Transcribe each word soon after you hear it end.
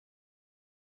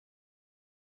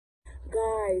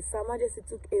Guys, Her Majesty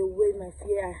took away my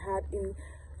fear I had in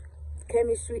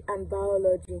chemistry and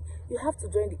biology. You have to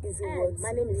join the Easy World.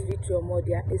 My name is Victor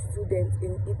Modia, a student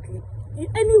in Italy.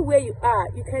 Anywhere you are,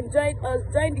 you can join us.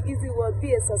 Join the Easy World.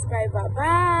 Be a subscriber.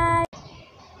 Bye.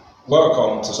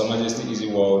 Welcome to Her Majesty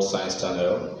Easy World Science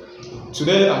Channel.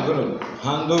 Today I'm going to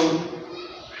handle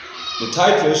the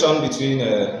titration between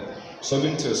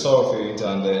sodium thiosulfate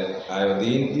and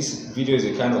iodine. This video is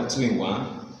a kind of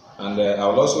 2-in-1, and I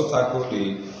will also tackle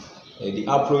the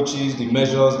approaches, the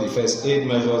measures, the first aid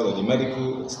measures, or the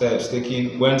medical steps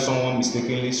taken when someone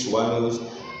mistakenly swallows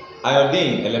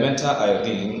iodine, elemental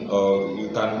iodine, or you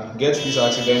can get this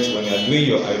accident when you are doing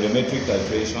your iodometric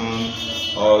titration,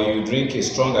 or you drink a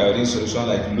strong iodine solution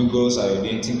like Lugos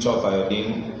iodine, tincture of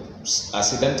iodine,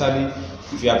 accidentally.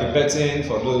 If you are pipetting,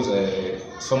 for those,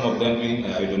 some of them doing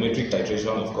iodometric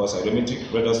titration, of course, iodometric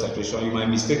redox titration, you might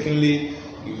mistakenly,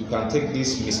 you can take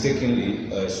this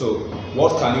mistakenly. So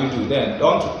what can you do then?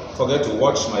 Don't forget to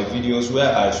watch my videos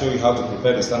where I show you how to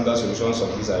prepare the standard solutions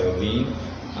of this iodine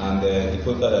and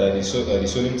the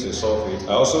sodium thiosulfate.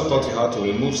 I also taught you how to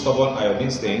remove stubborn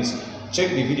iodine stains. Check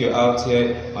the video out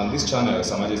here on this channel,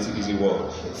 Her Majesty Easy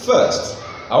World. First,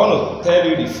 I want to tell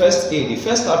you the first aid, the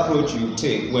first approach you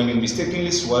take when you mistakenly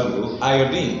swallow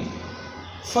iodine.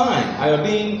 Fine,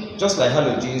 iodine, just like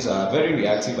halogens, are very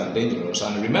reactive and dangerous.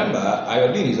 And remember,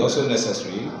 iodine is also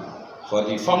necessary for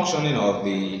the functioning of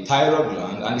the thyroid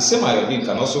gland, and the same iodine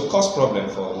can also cause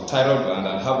problems for the thyroid gland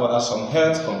and have some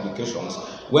health complications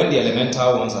when the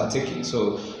elemental ones are taken.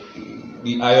 So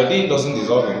the iodine doesn't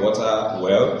dissolve in water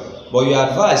well, but you are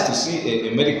advised to see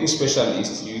a medical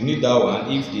specialist. You need that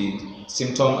one if the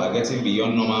symptoms are getting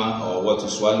beyond normal or what you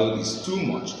swallow is too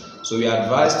much. So you are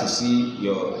advised to see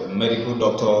your medical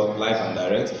doctor live and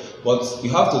direct, but you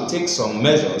have to take some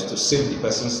measures to save the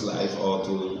person's life or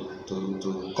to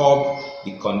curb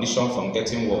the condition from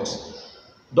getting worse.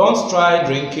 Don't try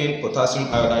drinking potassium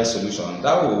iodide solution.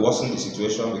 That will worsen the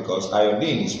situation because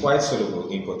iodine is quite soluble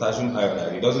in potassium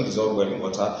iodide. It doesn't dissolve well in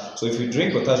water. So if you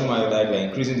drink potassium iodide, you are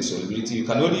increasing the solubility. You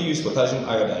can only use potassium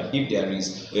iodide if there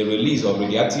is a release of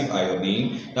radioactive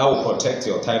iodine that will protect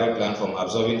your thyroid gland from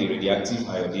absorbing the radioactive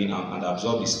iodine and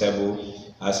absorb the stable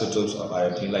isotopes of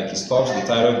iodine. Like it stops the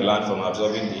thyroid gland from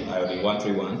absorbing the iodine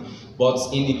 131. But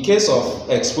in the case of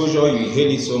exposure, you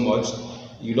inhale it so much,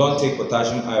 you don't take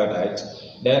potassium iodide,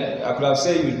 then I could have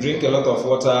said you drink a lot of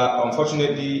water.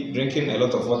 Unfortunately, drinking a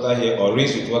lot of water here or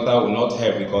rinse with water will not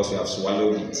help because you have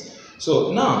swallowed it.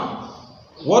 So now,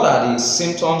 what are the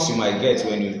symptoms you might get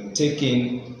when you take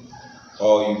in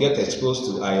or you get exposed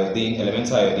to iodine,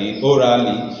 elemental iodine,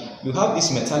 orally? You have this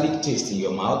metallic taste in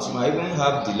your mouth. You might even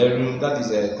have delirium. That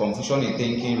is a confusion in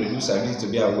thinking, reduced ability to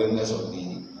be awareness of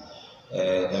the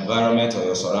environment or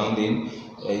your surrounding.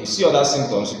 You see other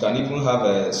symptoms. You can even have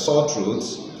a sore throat.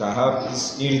 You can have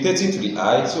this irritating to the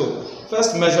eye. So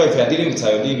first measure, if you are dealing with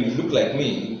iodine, you look like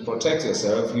me, protect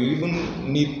yourself. You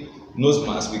even need nose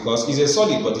mask because it's a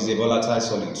solid, but it's a volatile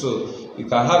solid. So you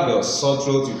can have your sore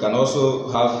throat. You can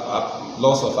also have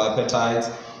loss of appetite.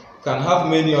 You can have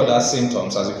many other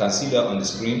symptoms, as you can see there on the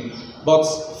screen. But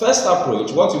first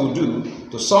approach, what you will do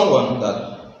to someone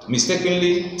that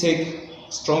mistakenly take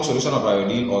strong solution of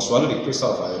iodine or swallow the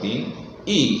crystal of iodine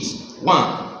is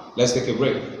 1. Let's take a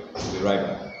break. We'll be right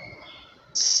back.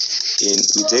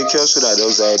 With aqueous soda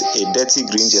dioxide, a dirty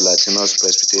green gelatinous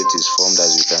precipitate is formed,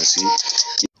 as you can see.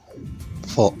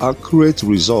 For accurate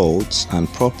results and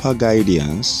proper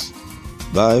guidance,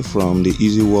 buy from the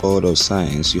Easy World of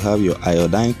Science. You have your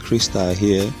iodine crystal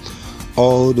here.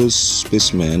 All those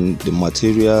specimens, the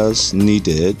materials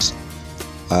needed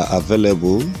are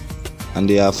available, and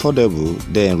they are affordable,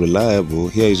 they're reliable.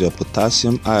 Here is your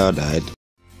potassium iodide.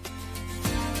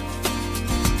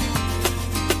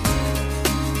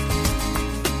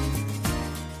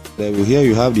 Here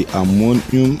you have the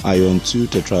ammonium ion 2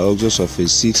 tetraoxosulfate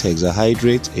 6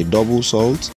 hexahydrate, a double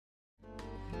salt.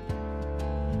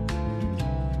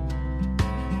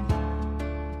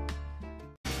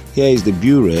 Here is the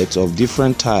burette of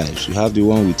different types. You have the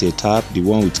one with a tap, the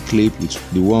one with clip,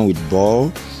 the one with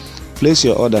ball. Place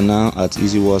your order now at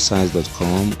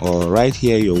easyworldscience.com, or right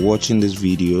here you're watching this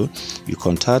video. You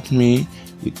contact me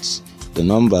with the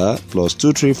number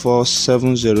 +234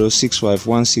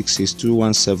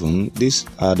 7065166217. These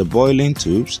are the boiling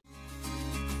tubes.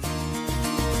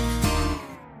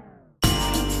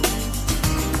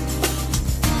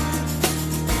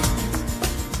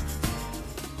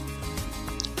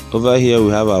 Over here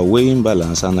we have our weighing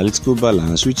balance, analytical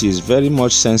balance, which is very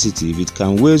much sensitive. It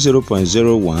can weigh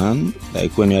 0.01,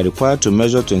 like when you are required to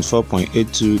measure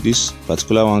 24.82, this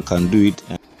particular one can do it.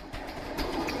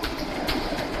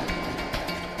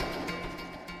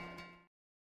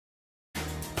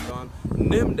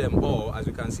 name them all. As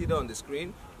you can see there on the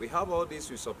screen, we have all these,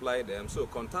 we supply them. So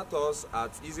contact us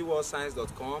at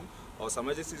easyworldscience.com or Some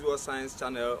Majesty's World Science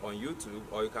channel on YouTube,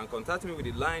 or you can contact me with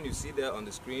the line you see there on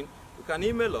the screen. You can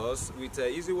email us with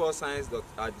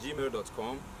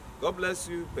easyworldscience@gmail.com. God bless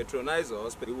you, patronize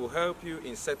us. We will help you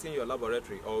in setting your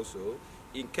laboratory also,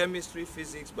 in chemistry,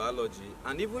 physics, biology,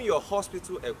 and even your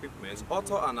hospital equipment.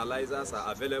 Auto analyzers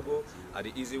are available at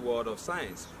the Easy World of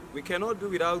Science. We cannot do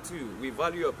without you. We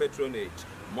value your patronage.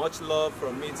 Much love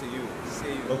from me to you. See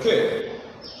you. Okay.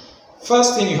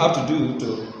 First thing you have to do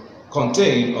to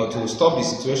contain or to stop the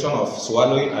situation of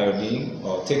swallowing iodine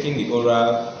or taking the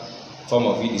oral form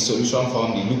of it, the solution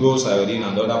form, the glucose iodine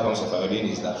and other forms of iodine,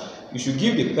 is that you should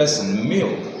give the person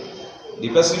milk. The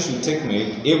person should take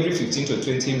milk every 15 to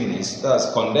 20 minutes.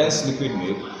 That's condensed liquid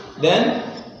milk. Then,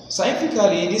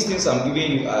 scientifically, these things I'm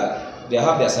giving you, they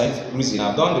have their scientific reason.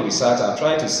 I've done the research. I've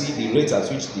tried to see the rate at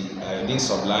which the iodine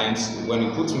sublimes. When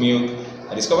you put milk,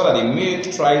 I discovered that the milk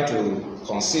tried to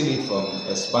conceal it from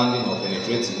expanding or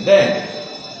penetrating. Then,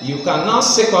 you can now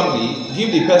secondly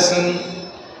give the person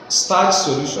starch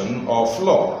solution or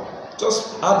flour.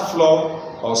 Just add flour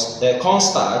or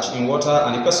cornstarch in water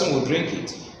and the person will drink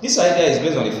it. This idea is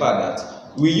based on the fact that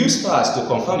we use starch to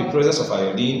confirm the presence of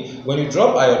iodine. When you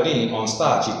drop iodine on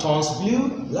starch, it turns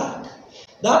blue-black.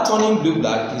 That turning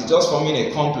blue-black is just forming a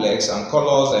complex and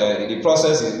colors. The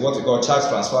process is what we call charge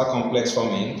transfer complex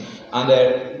forming. And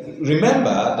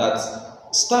remember that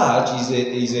starch is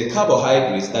a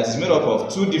carbohydrate that is made up of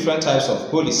two different types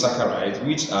of polysaccharides,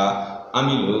 which are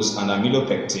amylose and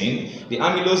amylopectin. The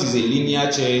amylose is a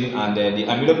linear chain and the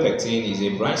amylopectin is a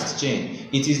branched chain.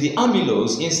 It is the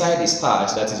amylose inside the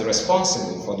starch that is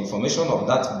responsible for the formation of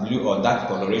that blue or dark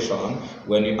coloration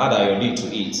when you add iodine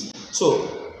to it. So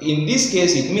in this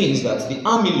case, it means that the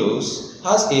amylose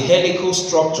has a helical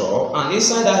structure, and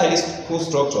inside that helical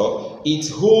structure, it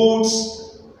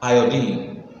holds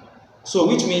iodine. So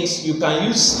which means you can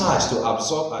use starch to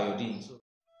absorb iodine.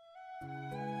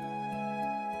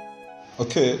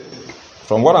 Okay,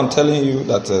 from what I'm telling you,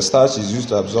 that starch is used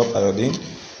to absorb iodine.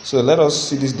 So let us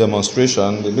see this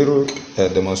demonstration, the little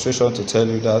demonstration to tell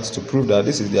you that, to prove that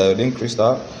this is the iodine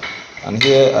crystal. And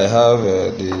here I have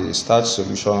the starch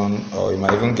solution, or you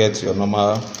might even get your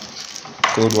normal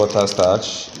cold water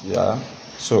starch. Yeah.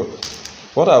 So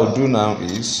what I'll do now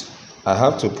is I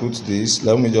have to put this.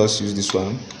 Let me just use this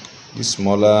one, this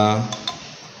smaller.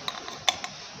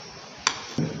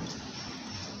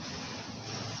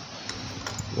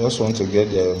 Just want to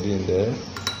get the iodine there.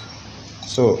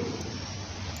 So,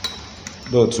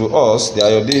 though to us the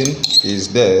iodine is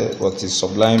there, but it's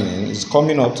subliming, it's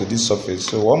coming up to this surface.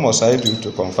 So what must I do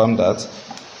to confirm that?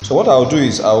 So what I'll do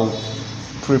is I'll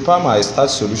prepare my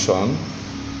starch solution,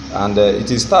 and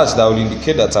it is starch that will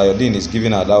indicate that iodine is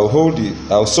given out.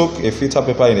 I'll soak a filter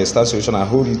paper in a starch solution and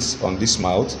hold it on this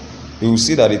mouth. You will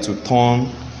see that it will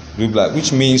turn blue-black,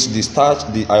 which means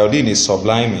the iodine is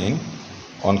subliming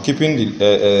on keeping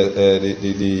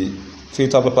the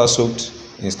filter paper soaked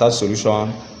in starch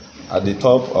solution at the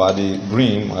top or at the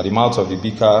brim, at the mouth of the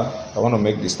beaker. I want to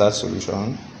make the starch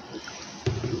solution.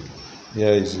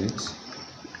 Here is it.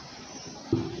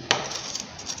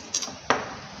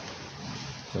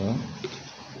 Okay.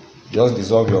 Just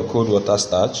dissolve your cold water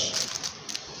starch.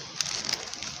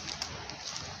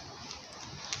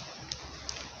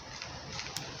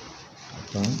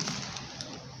 Okay.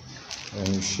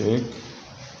 Then you shake.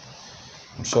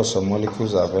 I'm sure some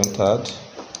molecules have entered.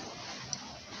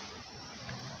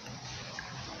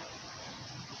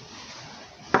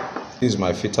 This is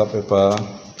my filter paper.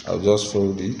 I'll just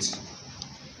fold it.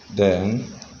 Then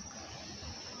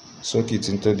soak it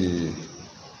into the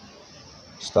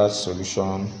starch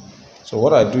solution. So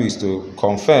what I do is to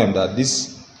confirm that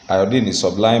this iodine is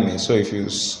subliming. So if you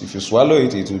swallow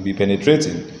it, it will be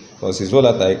penetrating, because it's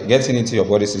volatile, getting into your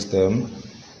body system.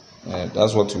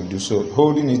 That's what we do. So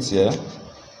holding it here,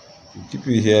 you keep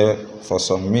it here for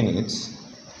some minutes.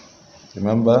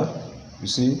 Remember, you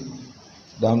see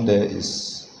down there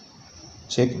is,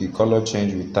 check the color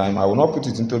change with time. I will not put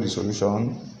it into the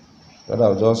solution, but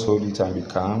I'll just hold it and be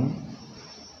calm.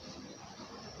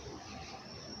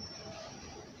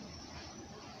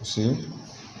 You see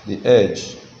the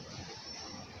edge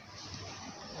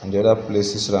and the other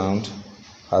places around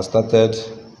has started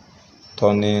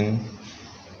turning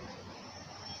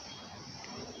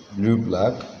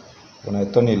blue-black. When I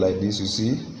turn it like this,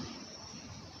 you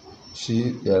see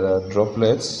there are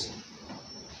droplets.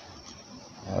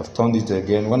 I have turned it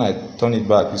again. When I turn it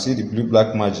back, you see the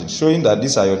blue-black margin, showing that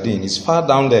this iodine is far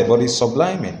down there, but it's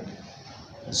subliming.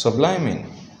 It's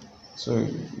subliming. So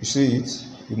you see it.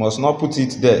 You must not put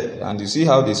it there. And you see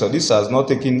how this has not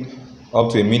taken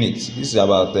up to a minute. This is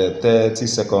about 30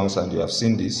 seconds, and you have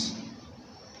seen this.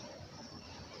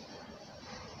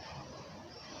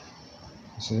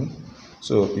 See?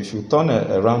 So if you turn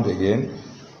around again,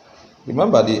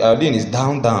 remember the iodine is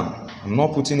down. I'm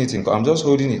not putting it in, I'm just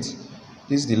holding it.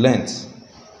 This is the length.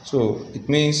 So it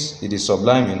means it is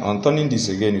subliming. On turning this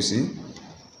again, you see,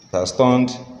 it has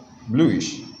turned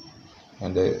bluish,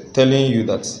 and telling you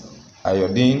that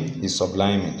iodine is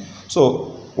subliming.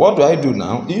 So what do I do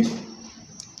now? If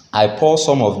I pour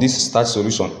some of this starch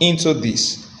solution into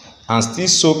this and still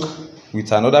soak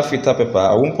with another filter paper,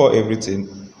 I won't pour everything,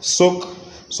 soak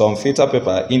some filter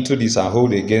paper into this and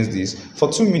hold against this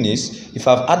for 2 minutes. If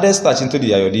I've added starch into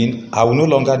the iodine, I will no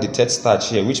longer detect starch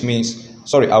here, which means,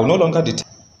 I will no longer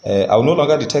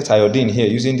detect iodine here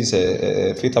using this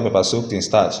filter paper soaked in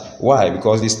starch. Why?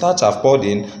 Because the starch I've poured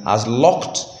in has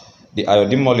locked the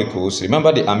iodine molecules.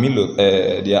 Remember the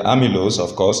amylose,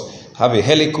 of course, have a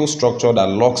helical structure that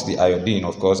locks the iodine,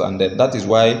 of course, and that is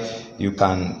why you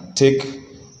can take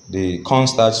the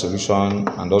cornstarch solution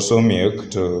and also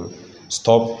milk to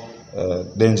stop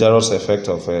dangerous effect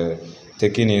of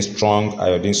taking in strong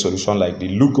iodine solution like the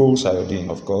Lugol's iodine,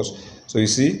 of course. So you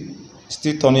see,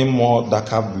 still turning more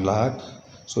darker black,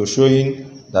 so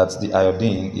showing that the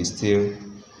iodine is still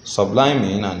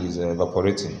subliming and is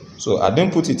evaporating. So I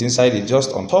didn't put it inside, it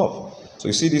just on top. So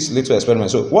you see this little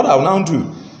experiment. So what I'll now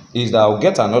do is that I'll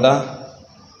get another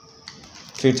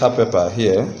filter paper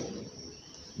here.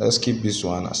 Let's keep this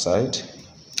one aside.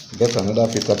 Get another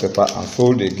filter paper and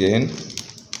fold again.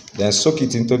 Then soak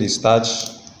it into the starch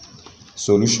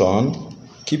solution.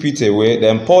 Keep it away.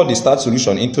 Then pour the starch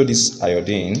solution into this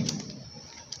iodine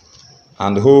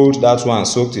and hold that one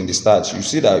soaked in the starch. You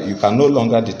see that you can no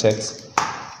longer detect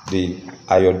the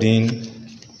iodine.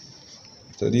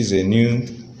 So this is a new,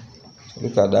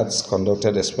 look at that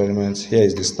conducted experiment. Here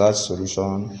is the starch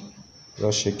solution.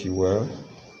 Just shake it well.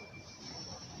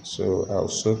 So I'll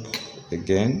soak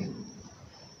again.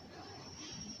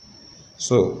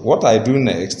 So what I do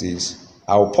next is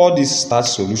I'll pour this starch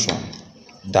solution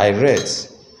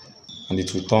direct, and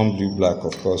it will turn blue black,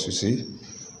 of course, you see.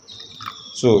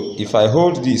 So if I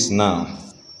hold this now,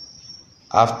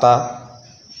 after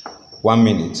 1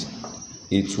 minute,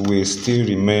 it will still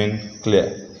remain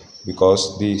clear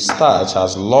because the starch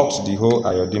has locked the whole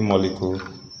iodine molecule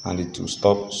and it will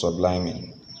stop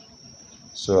subliming.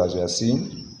 So as you are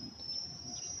seeing,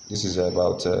 this is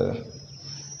about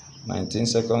 19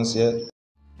 seconds here.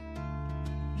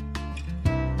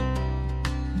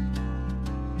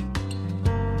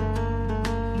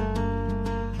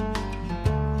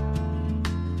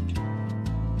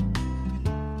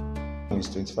 It's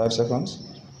 25 seconds.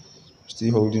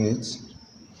 Still holding it,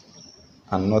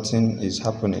 and nothing is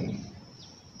happening.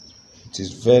 It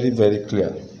is very, very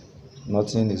clear.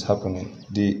 Nothing is happening.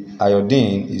 The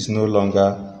iodine is no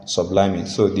longer subliming.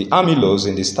 So the amylose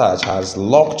in the starch has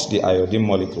locked the iodine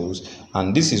molecules,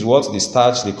 and this is what the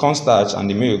starch, the cornstarch and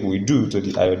the milk will do to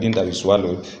the iodine that you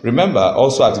swallowed. Remember,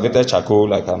 also activated charcoal,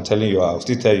 like I'm telling you, I'll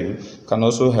still tell you, can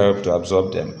also help to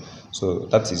absorb them. So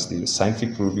that is the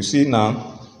scientific proof. You see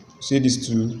now, see these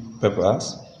two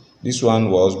peppers. This one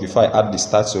was before I add the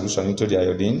starch solution into the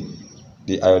iodine.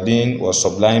 The iodine was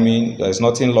subliming. There is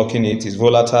nothing locking it. It's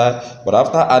volatile. But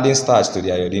after adding starch to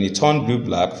the iodine, it turned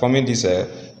blue-black, forming this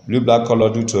blue-black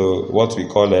color due to what we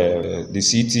call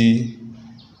the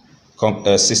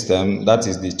CT system. That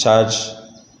is the charge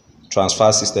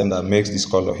transfer system that makes this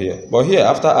color here. But here,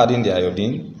 after adding the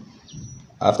iodine,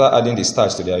 after adding the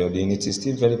starch to the iodine, it is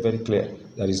still very, very clear.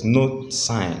 There is no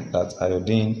sign that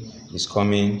iodine is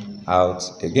coming out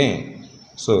again.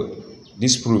 So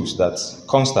this proves that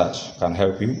cornstarch can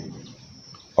help you,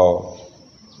 or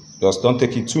just don't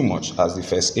take it too much as the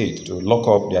first aid to lock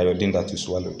up the iodine that you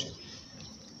swallowed.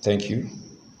 Thank you.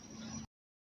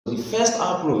 The first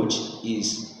approach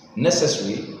is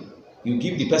necessary. You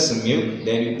give the person milk,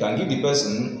 then you can give the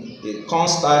person the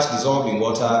cornstarch dissolved in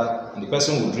water, and the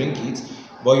person will drink it.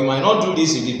 But you might not do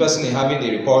this if the person is having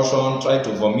a repulsion, try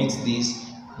to vomit this.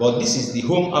 But this is the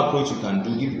home approach you can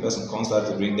do. Give the person cornstarch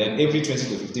to drink. Then every 20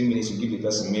 to 15 minutes you give the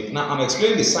person milk. Now I'm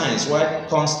explaining the science why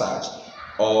cornstarch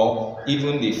or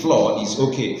even the flour is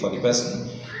okay for the person.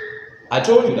 I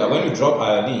told you that when you drop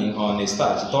iodine on a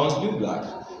starch, it turns blue-black.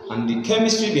 And the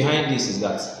chemistry behind this is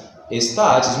that a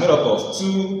starch is made up of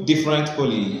two different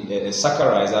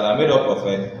polysaccharides that are made up of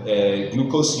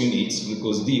glucose units,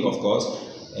 glucose D, of course.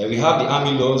 We have the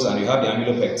amylose and we have the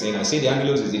amylopectin. I say the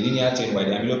amylose is the linear chain, while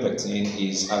the amylopectin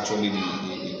is actually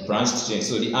the branched chain.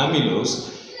 So the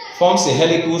amylose forms a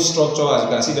helical structure, as you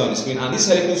can see there on the screen, and this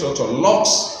helical structure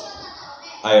locks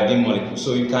iodine molecule.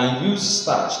 So you can use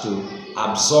starch to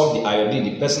absorb the iodine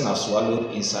the person has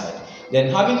swallowed inside. Then,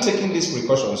 having taken these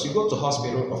precautions, you go to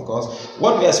hospital, of course.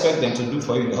 What we expect them to do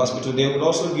for you in the hospital, they will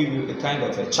also give you a kind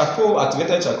of a charcoal.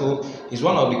 Activated charcoal is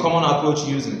one of the common approach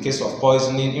used in case of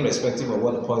poisoning, irrespective of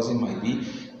what the poison might be.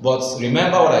 But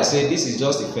remember what I said, this is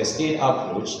just a first aid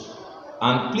approach.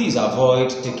 And please avoid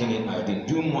taking in iodine.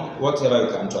 Do whatever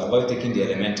you can to avoid taking the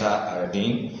elemental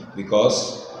iodine,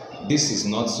 because this is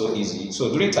not so easy. So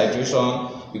during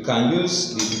titration, you can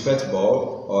use the pipette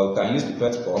ball, or you can use the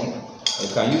pipette pump. You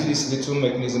can use this little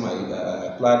mechanism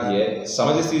I applied here. Some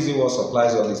of these easy world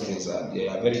supplies all these things, and they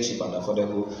are very cheap and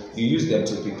affordable. You use them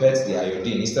to pipette the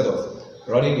iodine instead of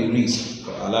running the risk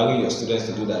of allowing your students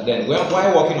to do that. Then,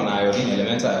 while working on iodine,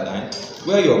 elemental iodine,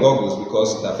 wear your goggles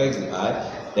because it affects the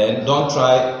eye. Then don't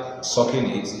try sucking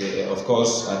it. Of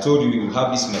course, I told you you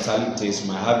have this metallic taste,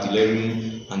 you might have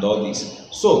delirium and all this.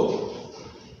 So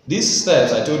these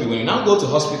steps I told you, when you now go to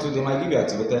hospital, they might give you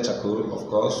activated charcoal, of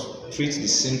course, treat the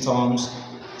symptoms,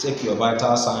 take your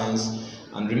vital signs,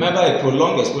 and remember a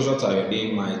prolonged exposure to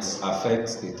iodine might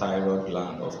affect the thyroid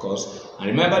gland, of course. And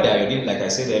remember, the iodine, like I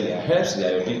said earlier, helps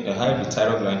the iodine help the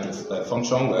thyroid gland to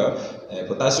function well.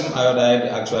 Potassium iodide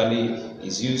actually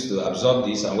is used to absorb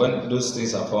this, and when those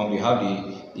things are formed, you have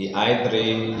the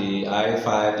I3, the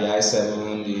I5, the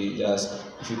I7,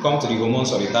 if you come to the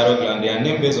hormones of the thyroid gland, they are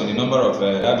named based on the number of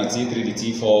the T3, the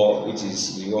T4, which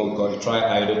is the one we call the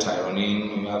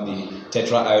tri-iodothyronine. You have the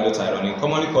tetra-iodothyronine,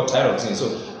 commonly called thyroxine.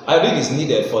 So iodine is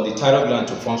needed for the thyroid gland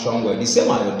to function well. The same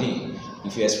iodine,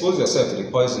 if you expose yourself to the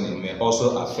poisoning, may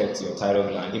also affect your thyroid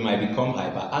gland. It might become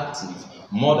hyperactive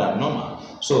more than normal.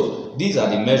 So these are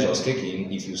the measures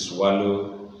taken if you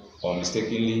swallow or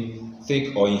mistakenly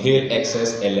take or inhale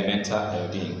excess elemental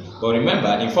iodine. But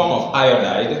remember, in form of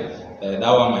iodide,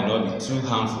 that one might not be too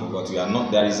harmful, but you are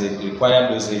not. There is a required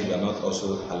dosage you are not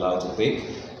also allowed to take.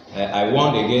 I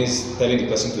warned against telling the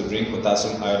person to drink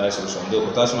potassium iodide solution. Though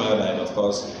potassium iodide, of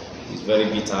course, is very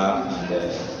bitter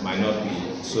and might not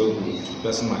be so good. The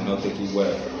person might not take it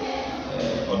well.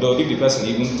 Although if the person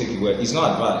even take it well, it's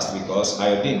not advised because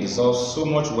iodine dissolves so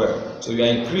much well. So you are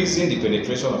increasing the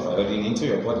penetration of iodine into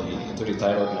your body, into the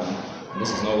thyroid gland. And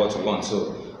this is not what you want.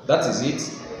 So that is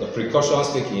it. The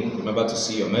precautions taken, remember to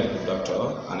see your medical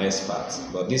doctor and expert.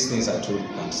 But these things I told you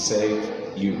can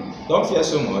save you. Don't fear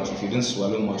so much if you don't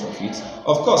swallow much of it.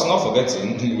 Of course, not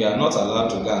forgetting, you are not allowed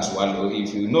to go and swallow.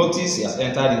 If you notice it has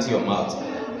entered into your mouth,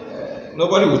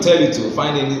 nobody will tell you to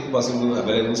find any possible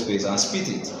available space and spit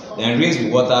it. Then rinse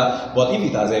with water. But if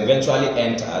it has eventually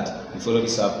entered, you follow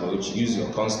this approach. Use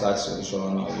your cornstarch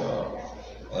solution or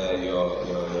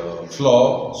your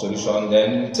flour solution.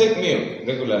 Then take milk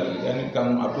regularly. Then you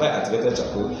can apply activated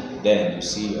charcoal. Then you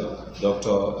see your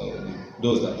doctor,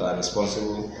 those that are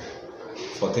responsible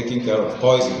for taking care of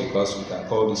poison, because we can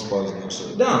call this poison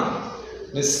also. Now,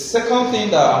 the second thing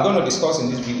that I'm going to discuss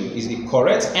in this video is the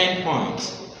correct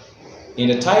endpoint in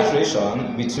the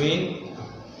titration between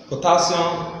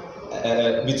potassium,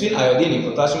 between iodine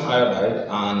in potassium iodide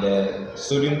and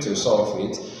sodium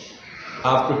thiosulfate.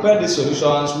 I've prepared these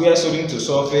solutions where sodium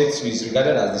thiosulfate is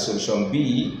regarded as the solution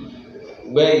B,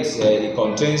 where it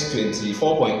contains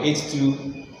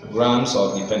 24.82 grams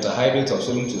of the pentahydrate of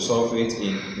sodium thiosulfate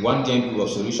in 1 dm cube of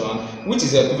solution, which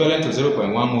is equivalent to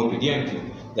 0.1 mole per dm cube.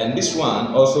 Then this one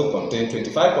also contains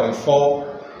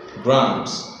 25.4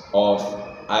 grams of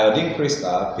iodine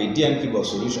crystal per dm cube of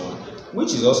solution,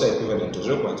 which is also equivalent to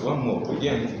 0.1 mole per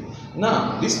dm cube.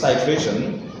 Now, this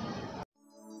titration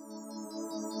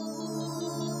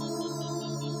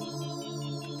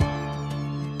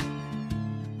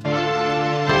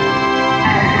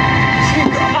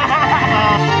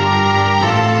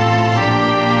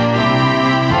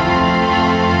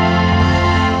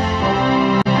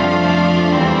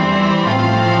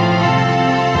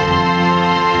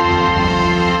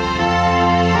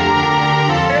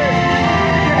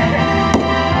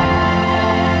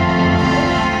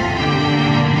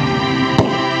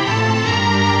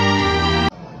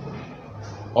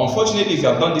unfortunately, if you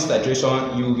have done this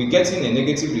titration, you will be getting a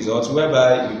negative result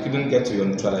whereby you couldn't get to your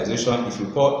neutralization if you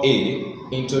pour A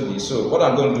into this. So what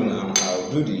I'm going to do now,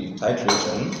 I'll do the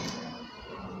titration.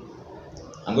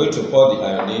 I'm going to pour the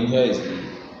iodine. Here is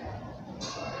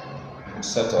the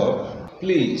setup.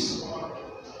 Please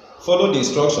follow the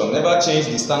instruction. Never change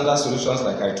the standard solutions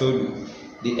like I told you.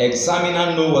 The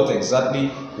examiner knows exactly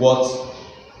what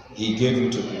he gave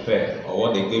you to prepare or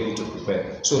what they gave you to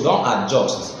prepare. So don't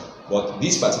adjust. But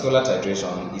this particular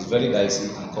titration is very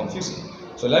dicey and confusing.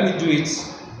 So let me do it,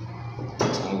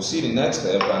 and we'll see the next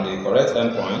step and the correct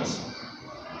endpoint.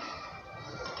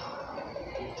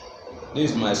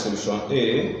 This is my solution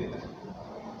A.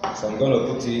 So I'm going to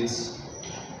put it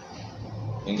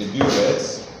in the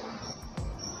burette.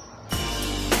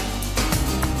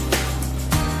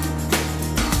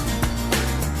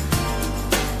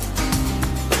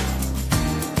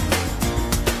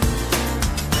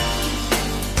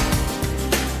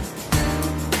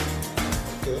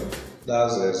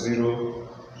 That's a 0.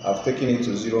 I've taken it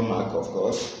to 0 mark, of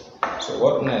course. So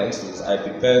what next is I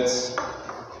prepared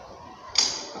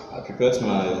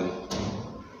my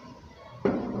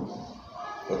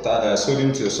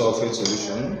sodium thiosulfate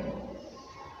solution.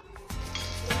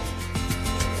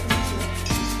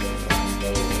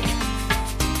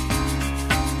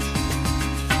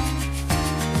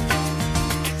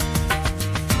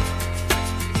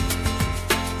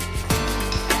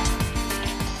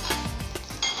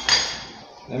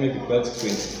 Let me prepare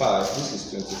 25. This is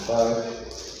 25.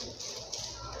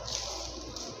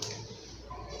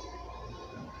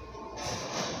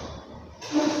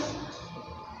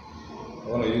 I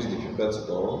want to use the pipette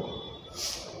ball,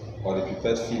 or the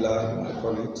pipette filler, you might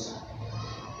call it,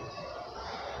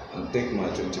 and take my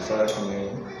 25 ml.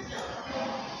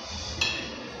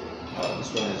 This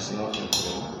one is not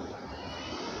clean,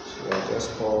 so I just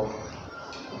pour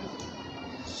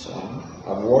some.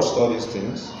 I've washed all these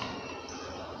things.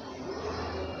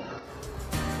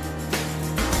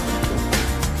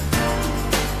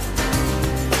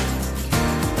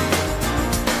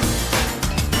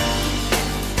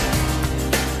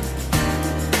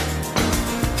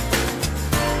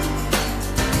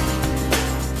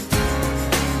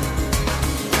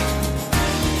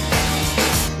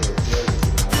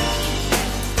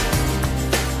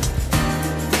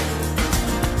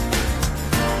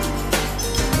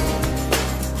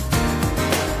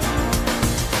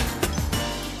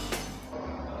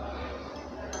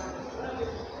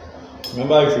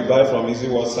 Remember, if you buy from Easy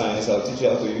World Science, I'll teach you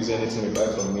how to use anything you buy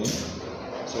from me.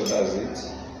 So that's it.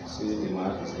 See, the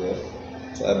mark is there.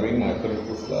 So I bring my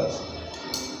conical flask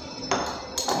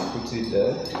and put it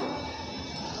there.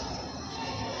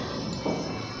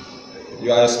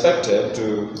 You are expected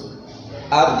to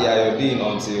add the iodine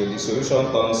until the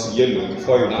solution turns yellow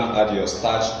before you now add your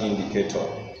starch indicator.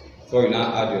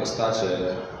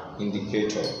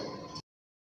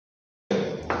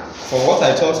 For what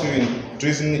I taught you in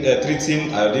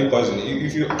treating iodine poisoning,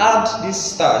 if you add this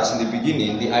starch in the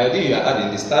beginning, the iodine you are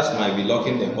adding, the starch might be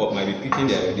locking them up, might be picking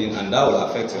the iodine, and that will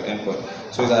affect your endpoint.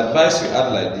 So it's advised you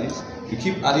add like this. You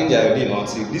keep adding the iodine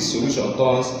until this solution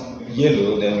turns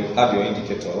yellow, then you add your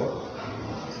indicator.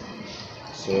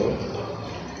 So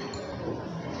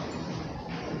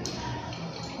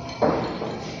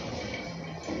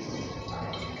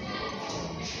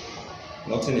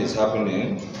nothing is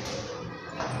happening.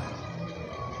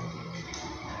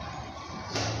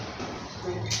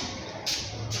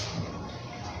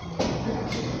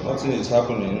 Nothing is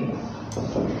happening,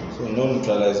 so no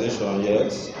neutralization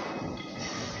yet,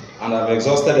 and I've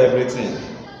exhausted everything.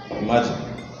 Imagine.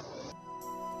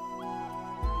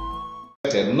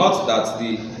 Not that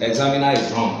the examiner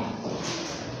is wrong.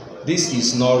 This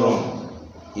is not wrong.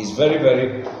 It's very,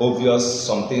 very obvious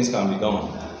some things can be done.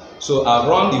 So I've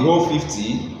run the whole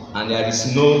 50 and there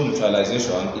is no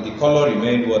neutralization. The color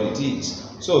remained what it is.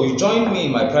 So you join me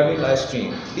in my private live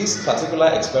stream. This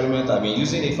particular experiment, I've been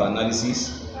using it for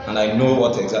analysis, and I know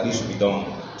what exactly should be done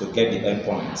to get the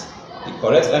endpoint. The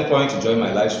correct endpoint to join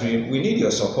my live stream, we need your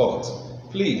support.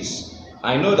 Please,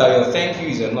 I know that your thank you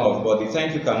is enough, but the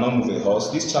thank you cannot move a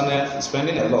horse. This channel is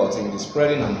spending a lot in the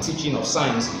spreading and teaching of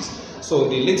sciences. So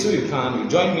the little you can, you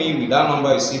join me with that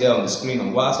number you see there on the screen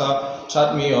on WhatsApp,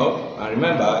 chat me up, and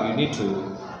remember, you need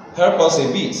to help us a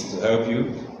bit to help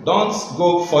you. Don't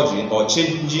go forging or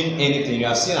changing anything. You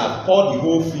have seen I've poured the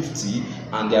whole 50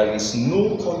 and there is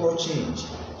no color change.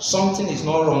 Something is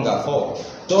not wrong at all.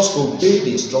 Just obey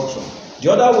the instruction.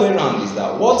 The other way around is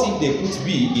that what if they put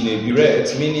B in a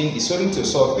burette, meaning the sodium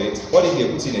thiosulfate, what if they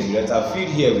put in a burette, I fill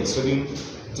here with sodium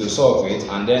thiosulfate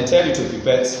and then tell you to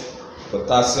pipette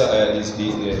potassium,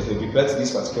 to pipette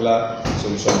this particular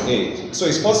solution A. So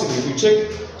it's possible if you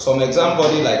check some exam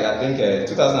body like I think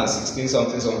 2016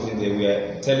 something they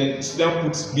were telling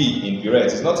students put B in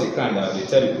burette. It's not a crime that they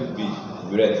tell you put B in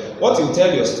burette. What you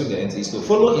tell your students is to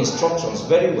follow instructions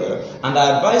very well, and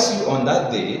I advise you on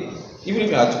that day, even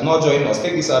if you are not joining us,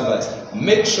 take this advice.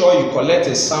 Make sure you collect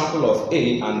a sample of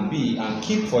A and B and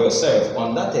keep for yourself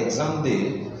on that exam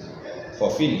day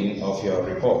for filling of your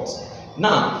report.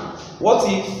 Now, what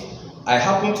if I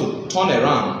happen to turn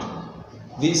around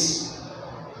this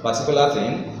particular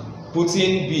thing,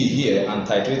 putting B here and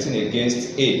titrating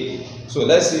against A? So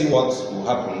let's see what will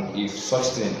happen if such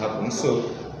thing happens.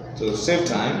 So to save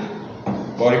time,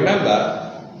 but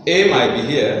remember, A might be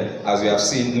here, as we have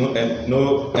seen, no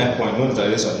endpoint, no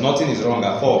neutralization, nothing is wrong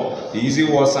at all. The easy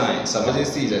word science, Her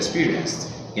Majesty is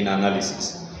experienced in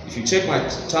analysis. If you check my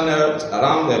channel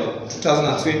around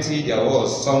 2020, there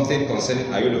was something concerning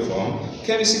iodoform.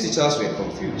 Chemistry teachers were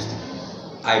confused.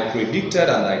 I predicted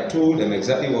and I told them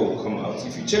exactly what would come out.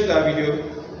 If you check that video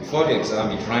before the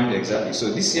exam, it rhymed exactly.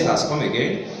 So this year has come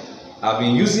again. I've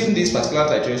been using this particular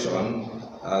titration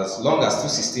as long as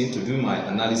 2016 to do my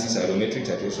analysis iodometric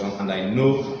titration, and I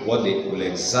know what they will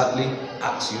exactly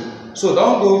ask you. So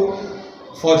don't go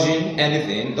forging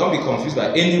anything, don't be confused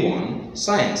by anyone.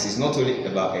 Science is not only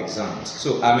about exams.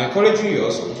 So I'm encouraging you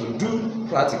also to do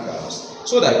practicals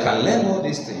so that you can learn all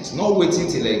these things, not waiting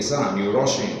till the exam, you're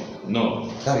rushing.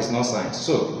 No, that is not science.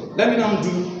 So let me now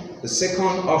do the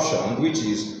second option, which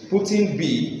is putting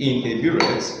B in a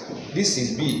burette. This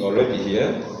is B already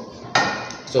here.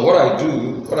 So what I'll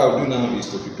do now is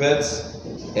to pipette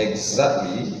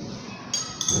exactly.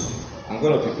 I'm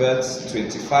going to pipette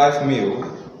 25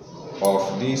 ml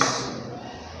of this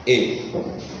A,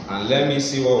 and let me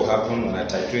see what will happen when I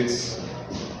titrate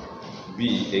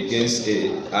B against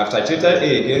A. I've titrated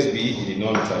A against B, it did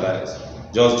not neutralize.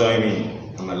 Just join me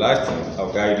on my live stream.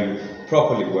 I'll guide you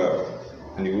properly well,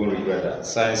 and you won't regret that.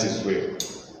 Science is real.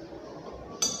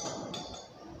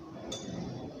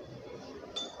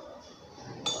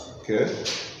 Okay,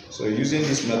 so using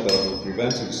this method will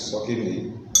prevent you sucking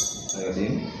the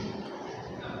iodine.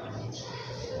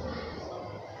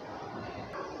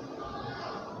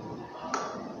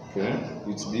 Okay,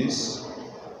 with this,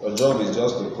 your job is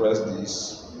just to press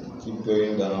this, keep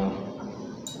going down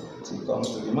till it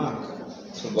comes to the mark.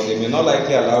 So, but they may not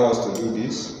likely allow us to do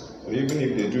this, or even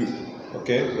if they do,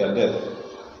 okay, we are dead.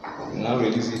 Now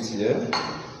release it here.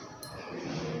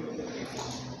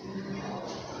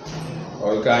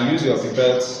 Or you can use your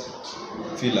pipette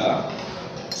filler.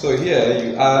 So here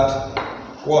you add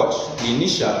what? The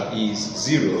initial is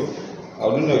 0. I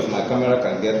don't know if my camera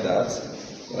can get that,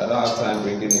 but I don't have time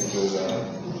bringing it closer.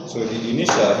 So the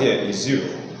initial here is 0.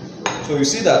 So you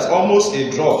see that almost a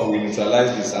drop will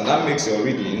neutralize this, and that makes your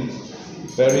reading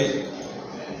very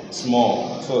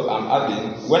small. So I'm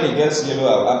adding, when it gets yellow,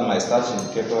 I'll add my starch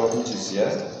indicator, which is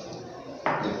here.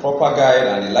 The proper guide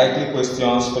and the likely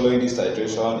questions following this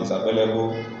titration is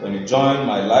available when you join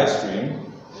my live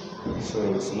stream.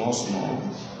 So it's not small.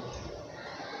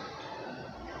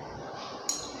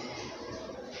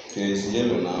 Okay, it's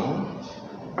yellow now.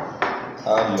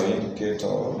 Add your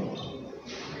indicator,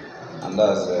 and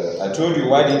that's I told you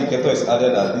why the indicator is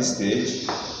added at this stage.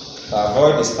 To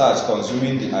avoid the starch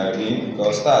consuming the iodine,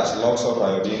 because starch locks up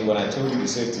iodine when I told you the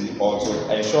safety, or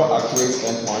to ensure accurate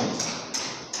endpoint.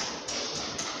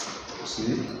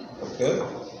 See, okay,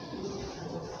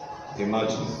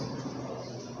 imagine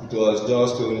it was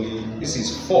just only, this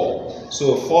is 4,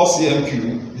 so 4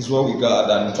 cm³ is what we got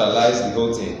that neutralized the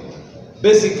whole thing.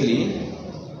 Basically,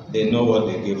 they know what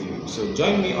they gave you. So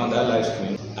join me on that live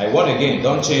stream. I warn again,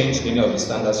 don't change any of the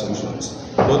standard solutions,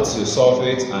 both the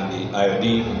sulfate and the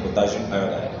iodine and potassium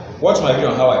iodide. Watch my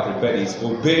video on how I prepare it,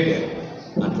 obey them,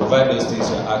 and provide those things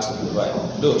you're asked to provide.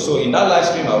 So in that live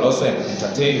stream, I will also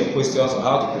entertain your questions on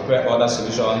how to prepare other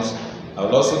solutions. I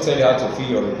will also tell you how to fill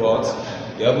your report.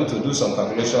 You're able to do some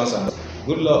calculations, and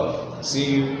good luck.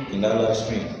 See you in that live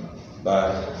stream.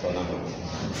 Bye for now.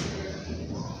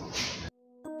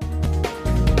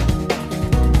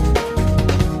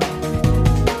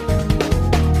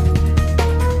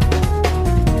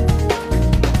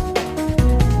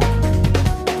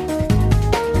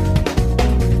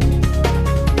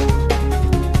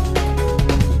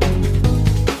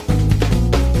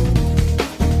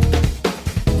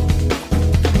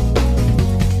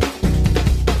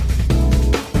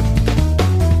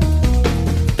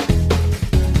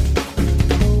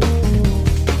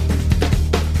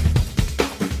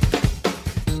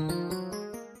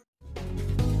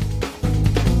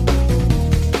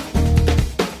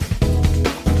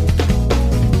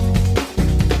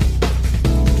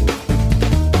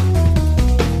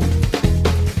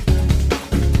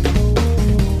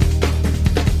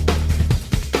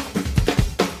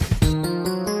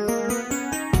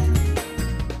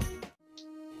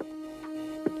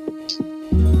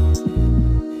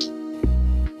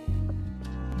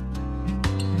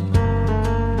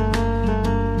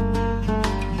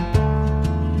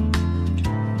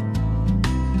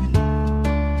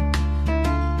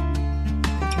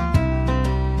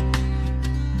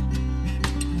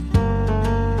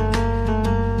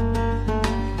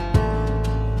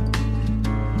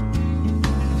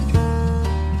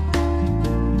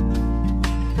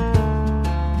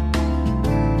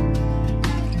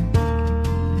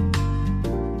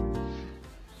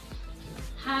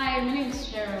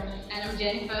 And I'm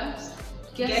Jennifer.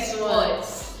 Guess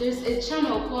what? There's a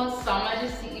channel called Her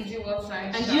Majesty Easy World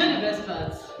Science. And do you know the best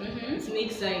part? It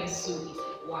makes science so easy.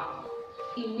 Wow.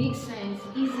 It makes science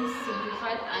easy,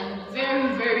 simplified, and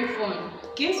very, very fun.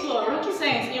 Guess what? Rocket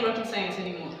science ain't rocket science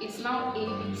anymore. It's now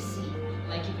ABC.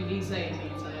 Like if you did science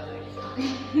your entire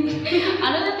life.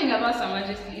 Another thing about Her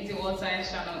Majesty Easy World Science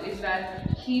channel is that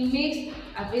he makes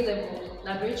available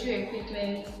laboratory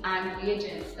equipment and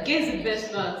reagents. Guess the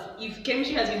best part? If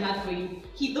chemistry has been hard for you,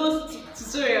 he does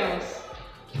tutorials.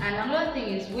 And another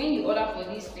thing is, when you order for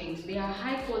these things, they are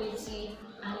high quality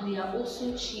and they are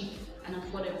also cheap and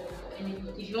affordable for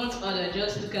anybody. If you want to order,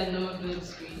 just look at the number below the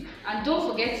screen. And don't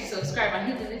forget to subscribe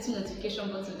and hit the little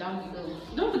notification button down below.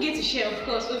 Don't forget to share, of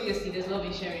course, obviously there's love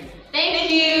in sharing.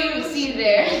 Thank you. See you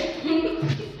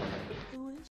there.